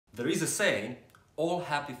There is a saying, all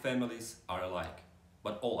happy families are alike,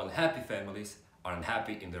 but all unhappy families are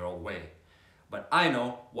unhappy in their own way. But I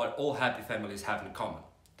know what all happy families have in common.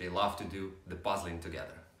 They love to do the puzzling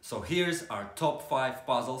together. So here's our top 5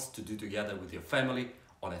 puzzles to do together with your family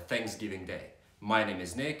on a Thanksgiving day. My name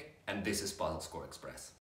is Nick and this is PuzzleScore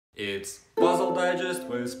Express. It's Puzzle Digest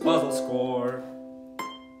with PuzzleScore.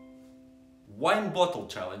 Wine Bottle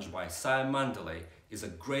Challenge by Sam Mandalay is a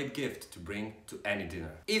great gift to bring to any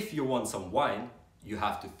dinner. If you want some wine, you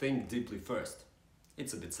have to think deeply first.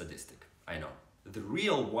 It's a bit sadistic, I know. The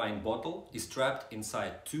real wine bottle is trapped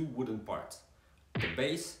inside 2 wooden parts, the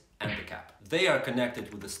base and the cap. They are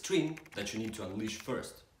connected with a string that you need to unleash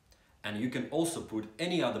first. And you can also put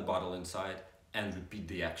any other bottle inside and repeat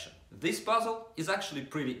the action. This puzzle is actually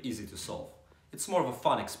pretty easy to solve. It's more of a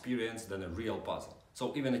fun experience than a real puzzle,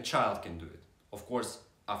 so even a child can do it. Of course,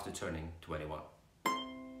 after turning 21.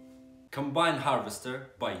 Combine Harvester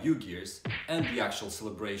by U-Gears and the actual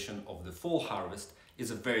celebration of the fall harvest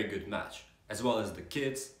is a very good match, as well as the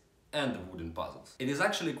kids and the wooden puzzles. It is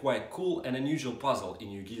actually quite cool and unusual puzzle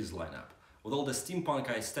in U-Gears lineup. With all the steampunk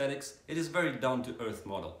aesthetics, it is very down-to-earth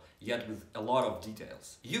model, yet with a lot of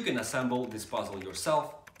details. You can assemble this puzzle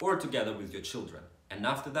yourself or together with your children, and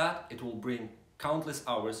after that it will bring countless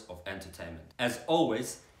hours of entertainment. As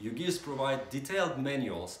always, U-Gears provide detailed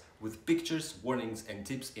manuals with pictures, warnings and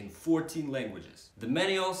tips in 14 languages. The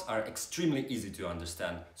manuals are extremely easy to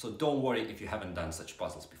understand, so don't worry if you haven't done such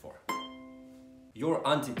puzzles before. Your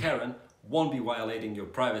Auntie Karen won't be violating your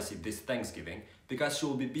privacy this Thanksgiving because she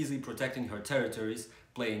will be busy protecting her territories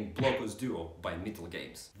playing Blokus Duo by Mittel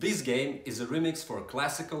Games. This game is a remix for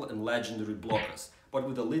classical and legendary Blokus, but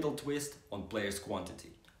with a little twist on players'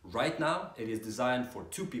 quantity. Right now it is designed for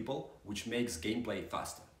 2 people, which makes gameplay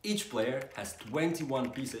faster. Each player has 21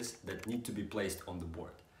 pieces that need to be placed on the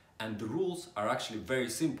board. And the rules are actually very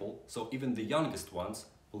simple, so even the youngest ones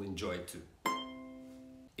will enjoy it too.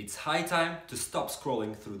 It's high time to stop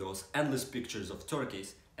scrolling through those endless pictures of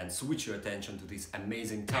turkeys and switch your attention to these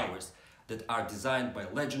amazing towers that are designed by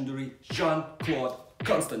legendary Jean-Claude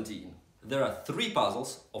Constantine. There are 3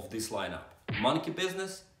 puzzles of this lineup: Monkey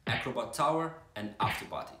Business, Acrobat Tower and After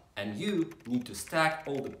Party. And you need to stack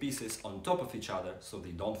all the pieces on top of each other so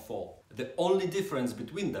they don't fall. The only difference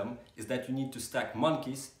between them is that you need to stack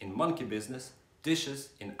monkeys in Monkey Business, dishes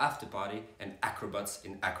in After Party and acrobats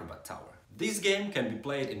in Acrobat Tower. This game can be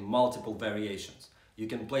played in multiple variations. You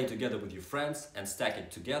can play together with your friends and stack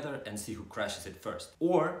it together and see who crashes it first.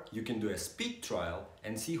 Or you can do a speed trial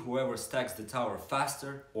and see whoever stacks the tower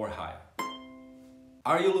faster or higher.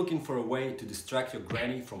 Are you looking for a way to distract your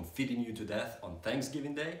granny from feeding you to death on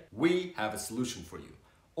Thanksgiving Day? We have a solution for you.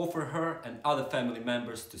 Offer her and other family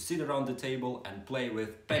members to sit around the table and play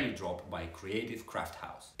with Penny Drop by Creative Craft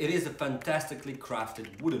House. It is a fantastically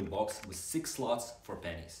crafted wooden box with 6 slots for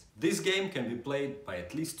pennies. This game can be played by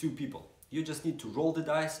at least 2 people. You just need to roll the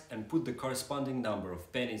dice and put the corresponding number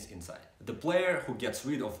of pennies inside. The player who gets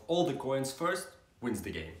rid of all the coins first wins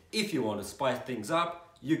the game. If you want to spice things up,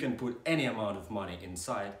 you can put any amount of money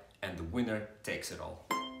inside and the winner takes it all.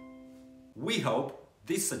 We hope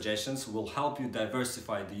these suggestions will help you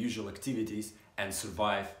diversify the usual activities and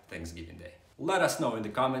survive Thanksgiving Day. Let us know in the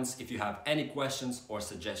comments if you have any questions or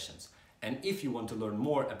suggestions. And if you want to learn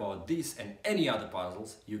more about these and any other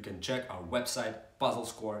puzzles, you can check our website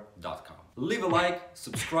PuzzleScore.com. Leave a like,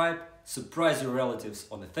 subscribe, surprise your relatives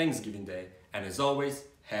on a Thanksgiving Day, and as always,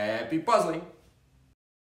 happy puzzling!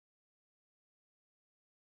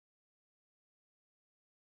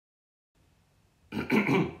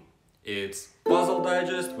 It's Puzzle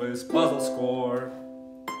Digest with PuzzleScore.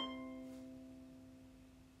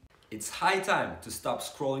 It's high time to stop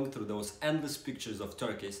scrolling through those endless pictures of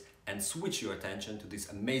turkeys and switch your attention to these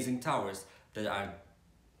amazing towers that are